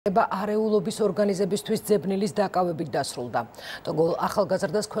არეულობის ორგანიზებისთვის ძებნილის დაკავებით დასრულდა. ტოგოლ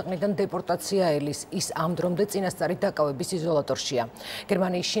ახალგაზრდას ქვეყნიდან დეპორტაცია ელის, ის ამ დრომდე წინასწარი დაკავების იზოლატორშია.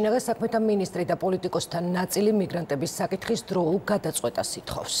 გერმანიის შინაგან საქმეთა მინისტრი და პოლიტიკოსთან ნაწილი მიგრანტების საკითხის დროულ გადაწყვეტას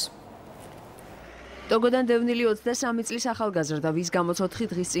ითხოვს. ტოგოდან დევნილი 23 წლის ახალგაზრდა, ვის გამოც 4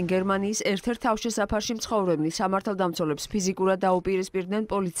 დღის წინ გერმანიის ერთ-ერთ თავშესაფარში მცხოვრებნი სამართალდამცველებს ფიზიკურად დაუპირისპირდნენ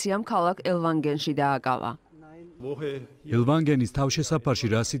პოლიციამ ქალაქ ელვანგენში დააკავა. ელვანგენის თავშესაფარში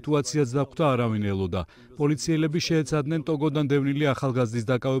რა სიტუაციაც დაგვხვდა არავინ ელოდა. პოლიციელები შეეცადნენ ტოგოდან დევნილი ახალგაზრდის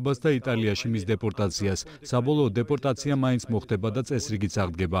დაკავებას და იტალიაში მის დეპორტაციას. საბოლოოდ დეპორტაცია მაინც მოხდება და წესრიგიც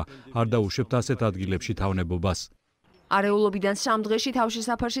აღდგება. არ დაუშვებთ ასეთ ადგილებში თავნებობას. არეულობიდან 3 დღეში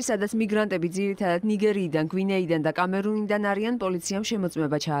თავშესაფარში, სადაც მიგრანტები ძირითადად ნიგერიიდან, გვინეიდან და კამერუნიდან არიან, პოლიციამ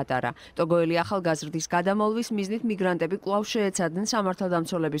შემოწმება ჩაატარა. ტოგოელი ახალგაზრდის გადამალვის მიზნით მიგრანტები კვლავ შეეცადნენ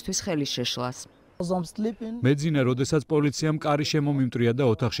სამართალდამცველებისთვის ხელის შეშლას. მეძინა, როდესაც პოლიციამ კარი შემომიმტრია და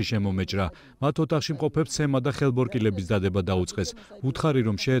ოთახში შემომეჭრა. მათ ოთახში მყოფებს ცემა და ხელბორკილების დადება დაუწყეს. უთხარი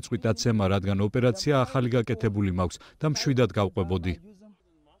რომ შეეწყვიტა ცემა, რადგან ოპერაცია ახალი გაკეთებული მაქვს და მშვიდად გავყვებოდი.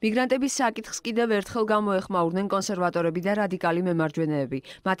 მიგრანტების საკითხს კიდევ ერთხელ გამოეხმაურნენ კონსერვატორები და რადიკალი მემარჯვენეები.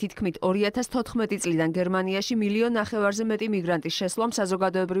 მათი თქმით, 2014 წლიდან გერმანიაში 1,5 მილიონზე მეტი მიგრანტის შესვლამ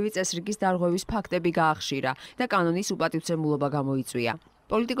საზოგადოებრივი წესრიგის დარღვევის ფაქტები გაახშირა და კანონის უპატივცემულობა გამოიწვია.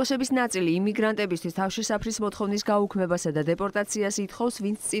 პოლიტიკოსების ნაწილი იმიგრანტებისთვის თავშესაფრის მოთხოვნის გაუქმებასა და დეპორტაციას ითხოვს,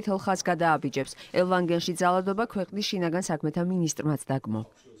 ვინც წითელ ხაზს გადააბიჯებს. ელვანგენში ძალადობა ქვეყნის შინაგან საქმეთა მინისტრმაც დაგმო.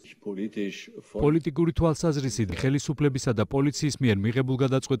 პოლიტიკური თვალსაზრისით ხელისუფლებისა და პოლიციის მიერ მიღებულ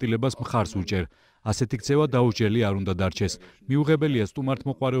გადაწყვეტილებას მხარს უჭერ. ასეთი ქცევა დაუსჯელი არ უნდა დარჩეს. მიუღებელია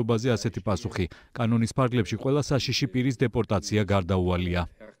სტუმართმოყვარეობაზე ასეთი პასუხი. კანონის ფარგლებში ყველა საშიში პირის დეპორტაცია გარდაუვალია.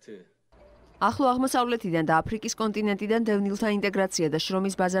 ახლო აღმოსავლეთიდან და აფრიკის კონტინენტიდან დევნილთა ინტეგრაცია და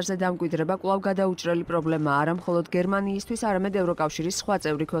შრომის ბაზარზე დამკვიდრება კვლავ გადაუჭრელი პრობლემაა არა მხოლოდ გერმანიისთვის, არამედ ევროკავშირის სხვა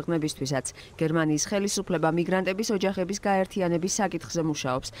წევრი ქვეყნებისთვისაც. გერმანიის ხელისუფლება მიგრანტების ოჯახების გაერთიანების საკითხზე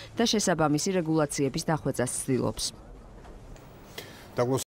მუშაობს და შესაბამისი რეგულაციების დახვეწას ცდილობს.